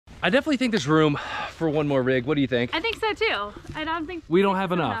I definitely think there's room for one more rig. What do you think? I think so too. I don't think we don't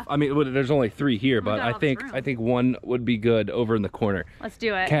have enough. I mean, there's only 3 here, but I think one would be good over in the corner. Let's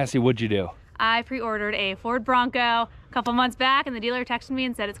do it. Cassie, what'd you do? I pre-ordered a Ford Bronco a couple months back, and the dealer texted me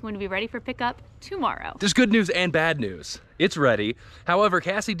and said it's going to be ready for pickup tomorrow. There's good news and bad news. It's ready. However,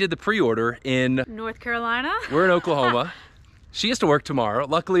 Cassie did the pre-order in North Carolina. We're in Oklahoma. She has to work tomorrow.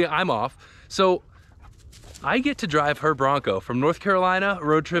 Luckily, I'm off. So I get to drive her Bronco from North Carolina,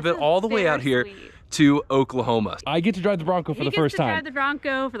 road trip it all the way out here to Oklahoma. I get to drive the Bronco for the first time. Drive the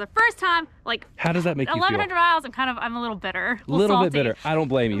Bronco for the first time. Like, how does that make you feel? 1,100 miles. I'm a little bitter. A little bit bitter. I don't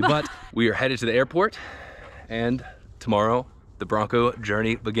blame you. But we are headed to the airport, and tomorrow the Bronco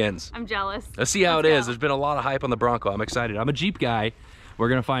journey begins. I'm jealous. Let's see how it is. There's been a lot of hype on the Bronco. I'm excited. I'm a Jeep guy. We're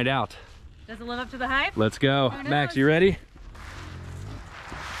gonna find out. Does it live up to the hype? Let's go. Max, you ready?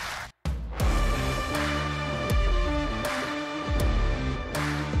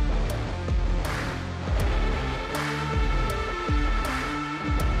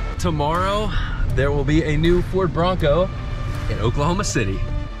 Tomorrow, there will be a new Ford Bronco in Oklahoma City.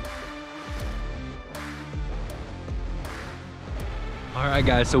 All right,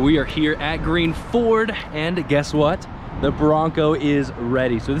 guys, so we are here at Green Ford, and guess what? The Bronco is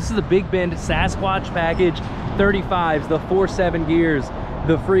ready. So this is the Big Bend Sasquatch package, 35s, the 4.7 gears,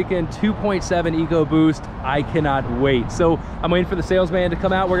 the freaking 2.7 EcoBoost. I cannot wait. So I'm waiting for the salesman to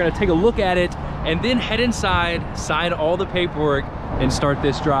come out. We're gonna take a look at it and then head inside, sign all the paperwork, and start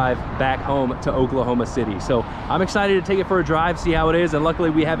this drive back home to Oklahoma City. So I'm excited to take it for a drive, see how it is, and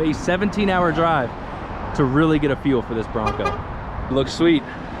luckily we have a 17-hour drive to really get a feel for this Bronco. It looks sweet.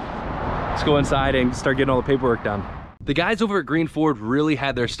 Let's go inside and start getting all the paperwork done. The guys over at Green Ford really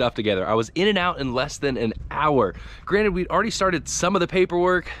had their stuff together. I was in and out in less than an hour. Granted, we'd already started some of the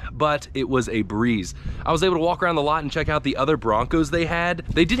paperwork, but it was a breeze. I was able to walk around the lot and check out the other Broncos they had.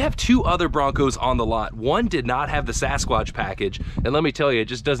 They did have 2 other Broncos on the lot. One did not have the Sasquatch package, and let me tell you, it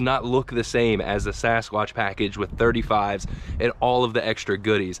just does not look the same as the Sasquatch package with 35s and all of the extra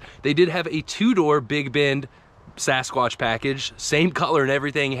goodies. They did have a 2-door Big Bend Sasquatch package, same color and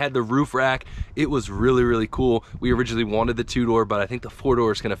everything. It had the roof rack. It was really, really cool. We originally wanted the 2-door, but I think the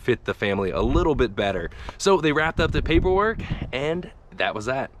 4-door is gonna fit the family a little bit better. So they wrapped up the paperwork, and that was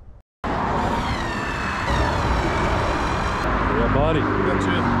that. Yeah, buddy. Got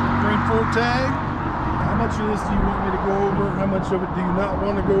your Green Ford tag. How much of this do you want me to go over? How much of it do you not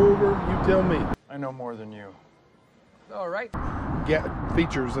want to go over? You tell me. I know more than you. All right.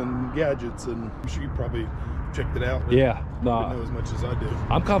 Features and gadgets, and I'm sure you probably checked it out. Yeah, no. I know as much as I do.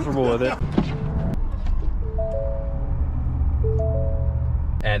 I'm comfortable with it.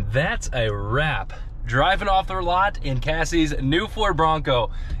 And that's a wrap. Driving off the lot in Cassie's new Ford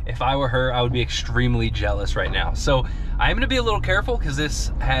Bronco. If I were her, I would be extremely jealous right now. So I'm gonna be a little careful because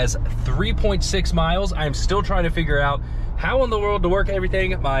this has 3.6 miles. I'm still trying to figure out how in the world to work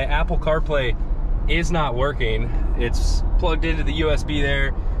everything. My Apple CarPlay is not working. It's plugged into the USB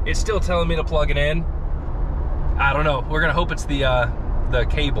there. It's still telling me to plug it in. I don't know. We're gonna hope it's the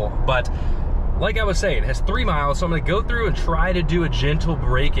cable, but like I was saying, it has 3 miles, so I'm gonna go through and try to do a gentle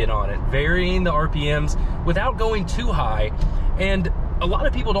break-in on it, varying the RPMs without going too high. And a lot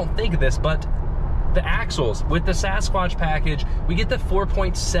of people don't think of this, but the axles with the Sasquatch package, we get the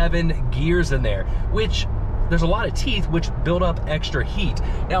 4.7 gears in there, which there's a lot of teeth which build up extra heat.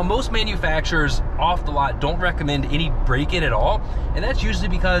 Now, most manufacturers off the lot don't recommend any break-in at all, and that's usually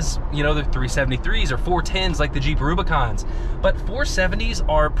because, you know, they're 373s or 410s like the Jeep Rubicons. But 470s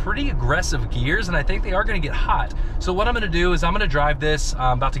are pretty aggressive gears, and I think they are gonna get hot. So what I'm gonna do is I'm gonna drive this,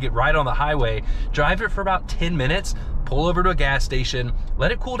 I'm about to get right on the highway, drive it for about 10 minutes, pull over to a gas station,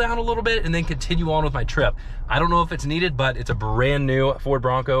 let it cool down a little bit, and then continue on with my trip. I don't know if it's needed, but it's a brand new Ford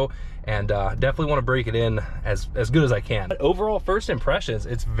Bronco, and definitely want to break it in as good as I can. But overall, first impressions,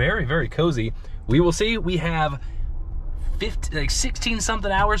 it's very, very cozy. We will see. We have 16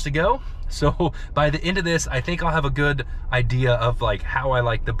 something hours to go. So by the end of this, I think I'll have a good idea of like how I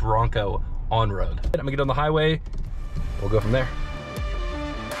like the Bronco on road. I'm gonna get on the highway. We'll go from there.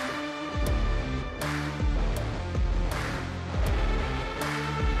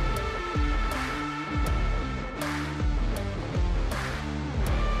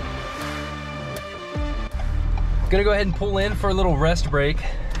 Gonna go ahead and pull in for a little rest break.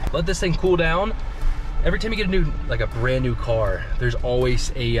 Let this thing cool down. Every time you get a new, like a brand new car, there's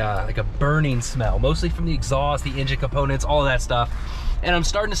always a like a burning smell, mostly from the exhaust, the engine components, all of that stuff. And I'm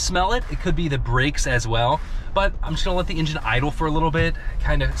starting to smell it. It could be the brakes as well, but I'm just gonna let the engine idle for a little bit,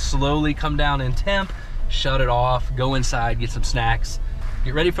 kind of slowly come down in temp, shut it off, go inside, get some snacks,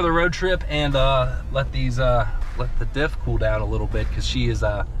 get ready for the road trip, and let the diff cool down a little bit because she is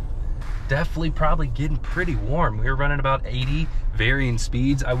definitely probably getting pretty warm. We were running about 80 varying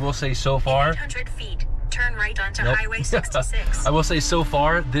speeds. I will say so far, 800 feet, turn right onto Highway 66. I will say so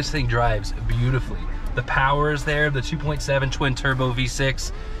far, this thing drives beautifully. The power is there. The 2.7 twin turbo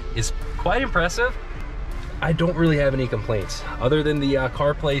V6 is quite impressive. I don't really have any complaints other than the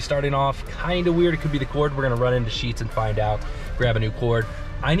CarPlay starting off kind of weird. It could be the cord. We're gonna run into Sheets and find out, grab a new cord.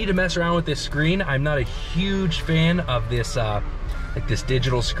 I need to mess around with this screen. I'm not a huge fan of this like this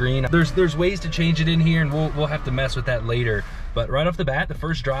digital screen. There's ways to change it in here, and we'll have to mess with that later. But right off the bat, the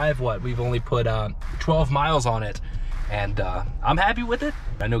first drive, we've only put 12 miles on it, and I'm happy with it.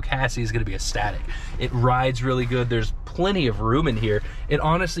 I know Cassie is gonna be ecstatic. It rides really good. There's plenty of room in here. It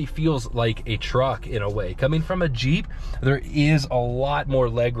honestly feels like a truck in a way. Coming from a Jeep, there is a lot more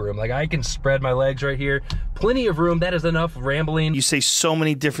leg room. Like, I can spread my legs right here. Plenty of room. That is enough rambling. You say so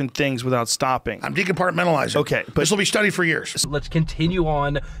many different things without stopping. I'm decompartmentalizing. Okay, but this will be studied for years. Let's continue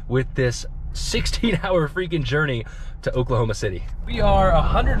on with this 16-hour freaking journey to Oklahoma City. We are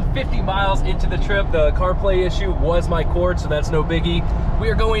 150 miles into the trip. The CarPlay issue was my cord, so that's no biggie. We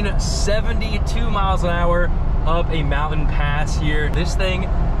are going 72 miles an hour up a mountain pass here. This thing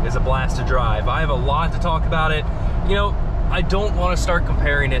is a blast to drive. I have a lot to talk about it. You know, I don't want to start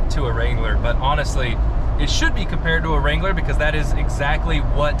comparing it to a Wrangler, but honestly, it should be compared to a Wrangler because that is exactly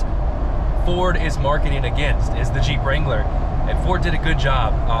what Ford is marketing against, is the Jeep Wrangler. And Ford did a good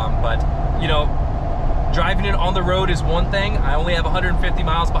job, but you know, driving it on the road is one thing. I only have 150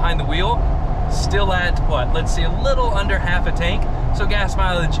 miles behind the wheel, still at what, let's see, a little under half a tank, so gas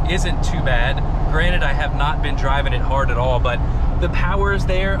mileage isn't too bad. Granted, I have not been driving it hard at all, but the power is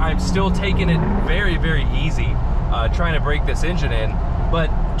there. I'm still taking it very, very easy, trying to break this engine in, but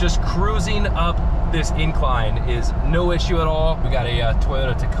just cruising up this incline is no issue at all. We got a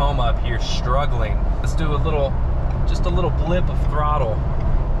Toyota Tacoma up here struggling. Let's do just a little blip of throttle,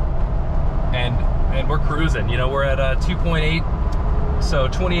 and we're cruising. You know, we're at 2.8, so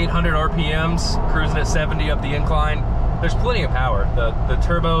 2,800 RPMs, cruising at 70 up the incline. There's plenty of power. The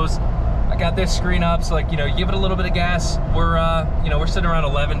turbos, I got this screen up, so like, you know, you give it a little bit of gas, we're you know, we're sitting around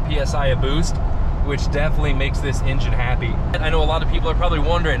 11 PSI a boost, which definitely makes this engine happy. I know a lot of people are probably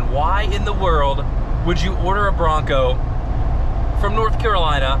wondering, why in the world would you order a Bronco from North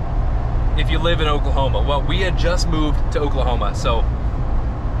Carolina if you live in Oklahoma? Well, we had just moved to Oklahoma, so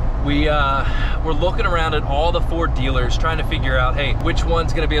we're looking around at all the Ford dealers trying to figure out, hey, which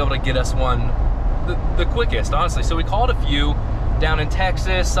one's gonna be able to get us one the quickest, honestly. So we called a few down in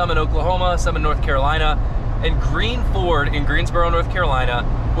Texas, some in Oklahoma, some in North Carolina, and Green Ford in Greensboro, North Carolina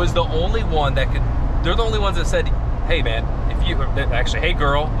was the only one that could, they're the only ones that said, hey man, if you, actually, hey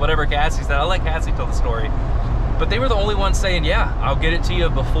girl, whatever Cassie said, I'll let Cassie tell the story. But they were the only ones saying, yeah, I'll get it to you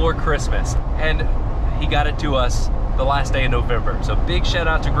before Christmas. And he got it to us the last day of November. So big shout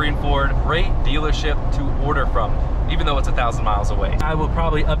out to Green Ford, great dealership to order from, even though it's 1,000 miles away. I will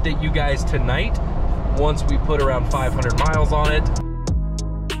probably update you guys tonight once we put around 500 miles on it.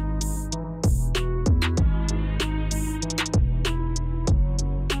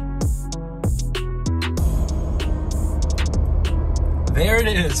 There it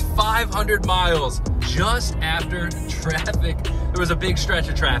is, 500 miles just after traffic. There was a big stretch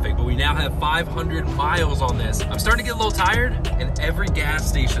of traffic, but we now have 500 miles on this. I'm starting to get a little tired, and every gas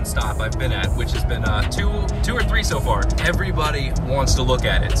station stop I've been at, which has been two or three so far, everybody wants to look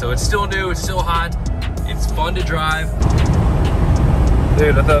at it. So it's still new, it's still hot, it's fun to drive.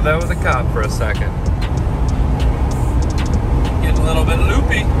 Dude, I thought that was a cop for a second. Getting a little bit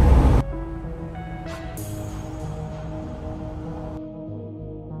loopy.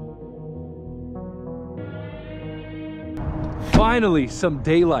 Finally, some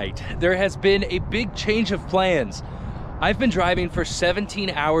daylight. There has been a big change of plans. I've been driving for 17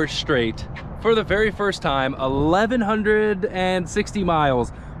 hours straight for the very first time, 1,160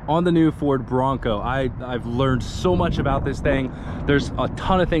 miles on the new Ford Bronco. I've learned so much about this thing. There's a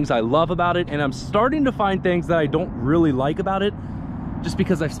ton of things I love about it, and I'm starting to find things that I don't really like about it just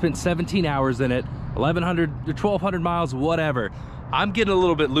because I've spent 17 hours in it, 1,100 to 1,200 miles, whatever. I'm getting a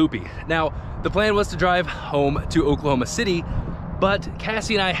little bit loopy. Now, the plan was to drive home to Oklahoma City, but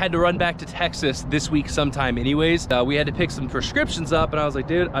Cassie and I had to run back to Texas this week sometime anyways. We had to pick some prescriptions up, and I was like,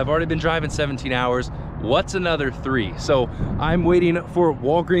 dude, I've already been driving 17 hours. What's another 3? So I'm waiting for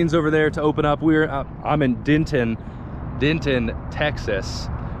Walgreens over there to open up. I'm in Denton, Texas,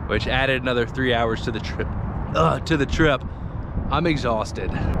 which added another 3 hours to the trip. I'm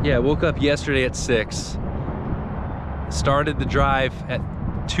exhausted. Yeah, I woke up yesterday at 6. Started the drive at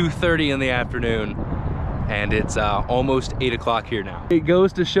 2:30 in the afternoon, and it's almost 8 o'clock here now. It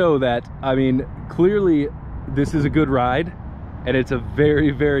goes to show that, I mean, clearly this is a good ride. and it's a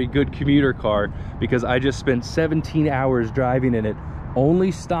very, very good commuter car because I just spent 17 hours driving in it,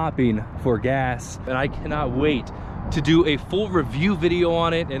 only stopping for gas. And I cannot wait to do a full review video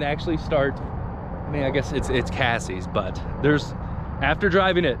on it and actually start, I mean, I guess it's Cassie's, but there's, after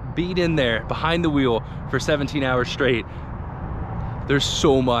driving it, being in there behind the wheel for 17 hours straight, there's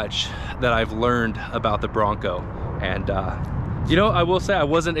so much that I've learned about the Bronco. And you know, I will say I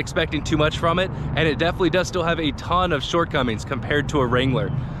wasn't expecting too much from it, and it definitely does still have a ton of shortcomings compared to a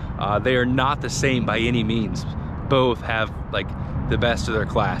Wrangler. They are not the same by any means. Both have like the best of their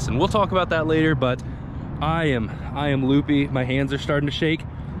class, and we'll talk about that later. But I am loopy. My hands are starting to shake.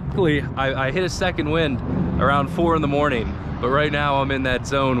 Luckily, I hit a second wind around 4 in the morning, but right now I'm in that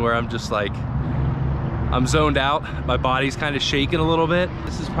zone where I'm just like, I'm zoned out. My body's kind of shaking a little bit.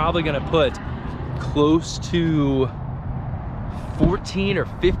 This is probably gonna put close to 14 or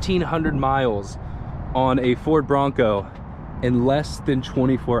 1,500 miles on a Ford Bronco in less than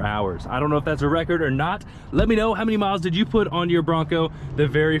 24 hours. I don't know if that's a record or not. Let me know, how many miles did you put on your Bronco the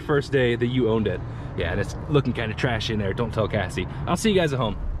very first day that you owned it? Yeah, and it's looking kind of trashy in there. Don't tell Cassie. I'll see you guys at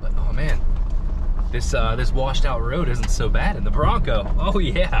home. But oh man, this washed out road isn't so bad in the Bronco. Oh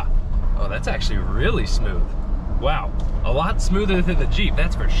yeah. Oh, that's actually really smooth. Wow, a lot smoother than the Jeep,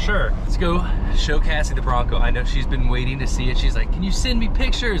 that's for sure. Let's go show Cassie the Bronco. I know she's been waiting to see it. She's like, can you send me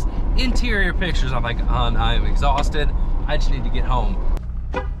pictures, interior pictures? I'm like, I am exhausted. I just need to get home.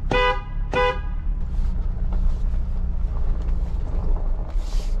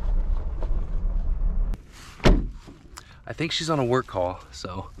 I think she's on a work call,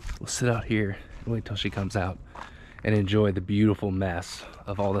 so we'll sit out here and wait till she comes out and enjoy the beautiful mess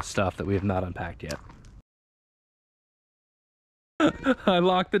of all the stuff that we have not unpacked yet. I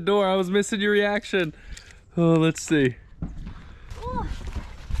locked the door. I was missing your reaction. Oh, let's see. Ooh,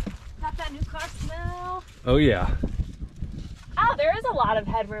 got that new car smell. Oh yeah. Oh, there is a lot of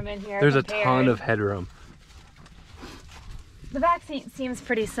headroom in here. There's a ton of headroom. The back seat seems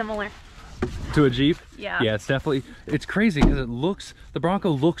pretty similar. To a Jeep? Yeah. Yeah, it's definitely, it's crazy because it looks, the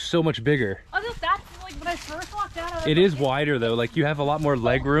Bronco looks so much bigger. Oh, that's like when I first walked out. I was It is wider though. Like you have a lot more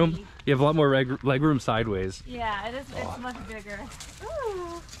leg room. You have a lot more leg room sideways. Yeah, it is. It's much bigger.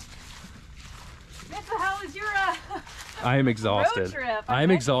 Ooh. What the hell is your I am exhausted. road trip? I am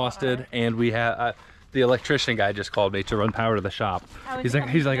exhausted, and we have the electrician guy just called me to run power to the shop. Oh, He's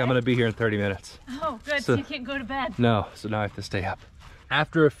like, I'm gonna be here in 30 minutes. Oh, good. So So you can't go to bed. No, so now I have to stay up.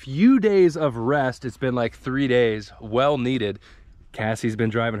 After a few days of rest, it's been like 3 days, well needed. Cassie's been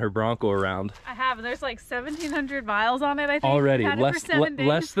driving her Bronco around. I have, and there's like 1,700 miles on it, I think. Already, Had it for 7 days.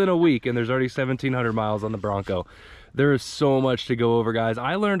 less than a week, and there's already 1,700 miles on the Bronco. There is so much to go over, guys.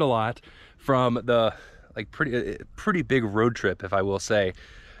 I learned a lot from the pretty big road trip, if I will say.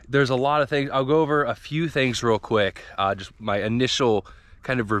 There's a lot of things. I'll go over a few things real quick. Just my initial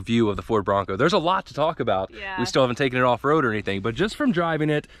kind of review of the Ford Bronco. There's a lot to talk about. Yeah. We still haven't taken it off-road or anything, but just from driving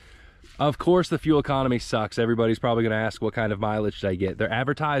it, of course, the fuel economy sucks. Everybody's probably going to ask, what kind of mileage did I get? They're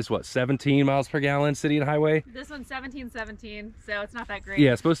advertised, what, 17 miles per gallon, city and highway? This one's 17, so it's not that great.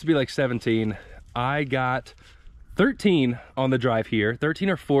 Yeah, it's supposed to be like 17. I got 13 on the drive here, 13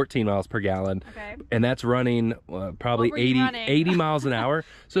 or 14 miles per gallon. Okay. And that's running probably 80 miles an hour.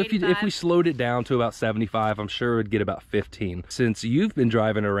 So if we slowed it down to about 75, I'm sure it would get about 15. Since you've been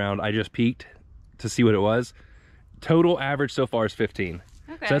driving around, I just peeked to see what it was. Total average so far is 15.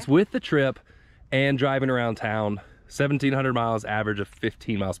 Okay. So that's with the trip and driving around town. 1,700 miles, average of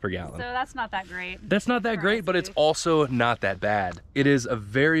 15 miles per gallon. So that's not that great. That's not that great, but it's also not that bad. It is a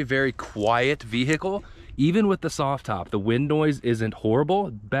very, very quiet vehicle. Even with the soft top, the wind noise isn't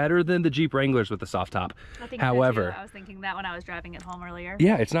horrible. Better than the Jeep Wranglers with the soft top. I think However, so too. I was thinking that when I was driving it home earlier.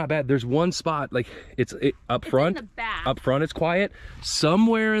 yeah, it's not bad. There's one spot, like up front. in the back. Up front, it's quiet.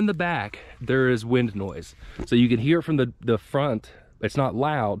 Somewhere in the back, there is wind noise. So you can hear it from the front. It's not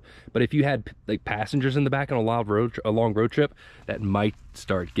loud, but if you had like passengers in the back on a long road trip, that might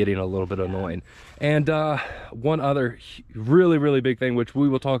start getting a little bit annoying. And one other really, really big thing, which we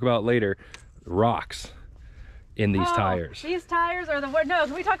will talk about later, rocks in these tires. These tires are the worst. No,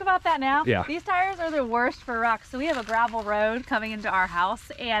 can we talk about that now? Yeah. These tires are the worst for rocks. So we have a gravel road coming into our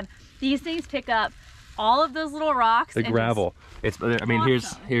house, and these things pick up all of those little rocks. The gravel. I mean,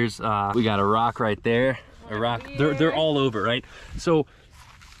 here's we got a rock right there. A rock. They're all over, right? So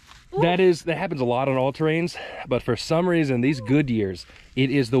that happens a lot on all terrains, but for some reason these Goodyears, it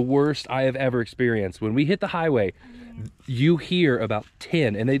is the worst I have ever experienced. When we hit the highway, you hear about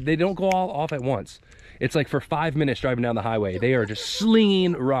 10, and they don't go all off at once. It's like for 5 minutes driving down the highway, they are just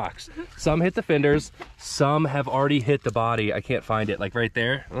slinging rocks. Some hit the fenders, some have already hit the body. I can't find it, like right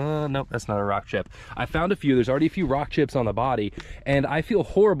there. Nope, that's not a rock chip. I found a few. There's already a few rock chips on the body, and I feel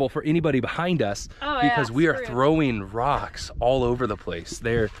horrible for anybody behind us because we are throwing rocks all over the place.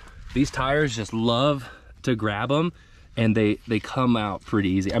 These tires just love to grab them, and they come out pretty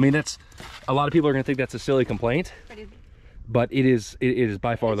easy. I mean, that's, a lot of people are gonna think that's a silly complaint, but it is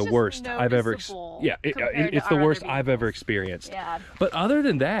by far the worst I've ever it's the worst I've ever experienced. Yeah. But other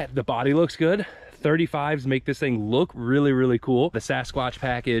than that, the body looks good. 35s make this thing look really, really cool. The Sasquatch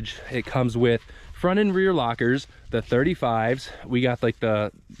package, it comes with front and rear lockers. The 35s, we got like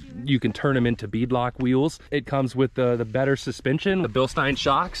you can turn them into beadlock wheels. It comes with the better suspension, the Bilstein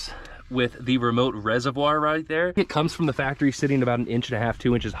shocks with the remote reservoir right there. It comes from the factory sitting about 1.5 inches,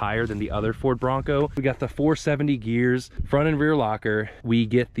 2 inches higher than the other Ford Bronco. We got the 470 gears, front and rear locker. We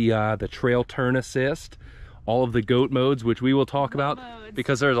get the trail turn assist, all of the GOAT modes, which we will talk about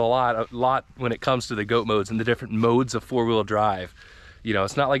because there's a lot when it comes to the GOAT modes and the different modes of four-wheel drive. You know,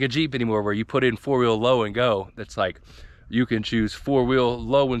 it's not like a Jeep anymore where you put in four-wheel low and go. It's like you can choose four-wheel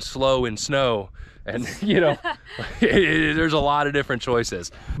low and slow in snow. And you know, there's a lot of different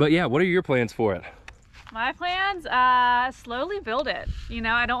choices. But yeah, what are your plans for it? My plans, slowly build it. You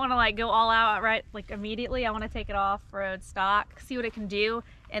know, I don't want to like go all out right like immediately. I want to take it off road stock, see what it can do,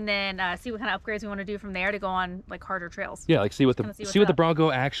 and then see what kind of upgrades we want to do from there to go on like harder trails. Yeah, like see what the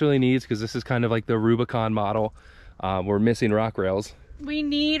Bronco actually needs, because this is kind of like the Rubicon model. We're missing rock rails. We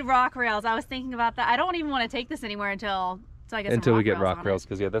need rock rails. I was thinking about that. I don't even want to take this anywhere until we get rock rails,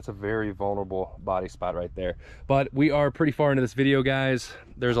 because yeah, that's a very vulnerable body spot right there. But we are pretty far into this video, guys.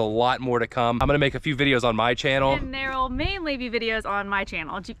 There's a lot more to come. I'm gonna make a few videos on my channel, and there will mainly be videos on my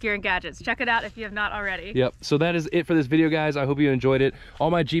channel, Jeep Gear and Gadgets. Check it out if you have not already. Yep, so that is it for this video, guys. I hope you enjoyed it.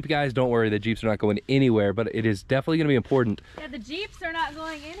 All my Jeep guys, don't worry, the Jeeps are not going anywhere, but it is definitely gonna be important. Yeah, the Jeeps are not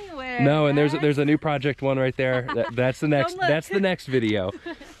going anywhere. No, and there's a new project one right there. That's the next video.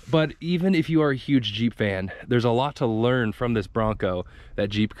 But even if you are a huge Jeep fan, there's a lot to learn from this Bronco that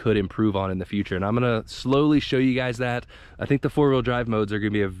Jeep could improve on in the future, and I'm gonna slowly show you guys that. I think the four-wheel drive modes are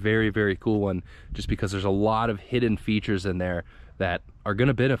gonna be a very, very cool one, just because there's a lot of hidden features in there that are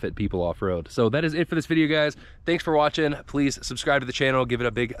gonna benefit people off-road. So that is it for this video, guys. Thanks for watching. Please subscribe to the channel, give it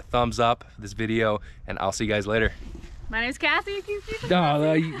a big thumbs up for this video, and I'll see you guys later. My name's Cassie.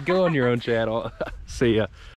 No, you go on your own channel. See ya.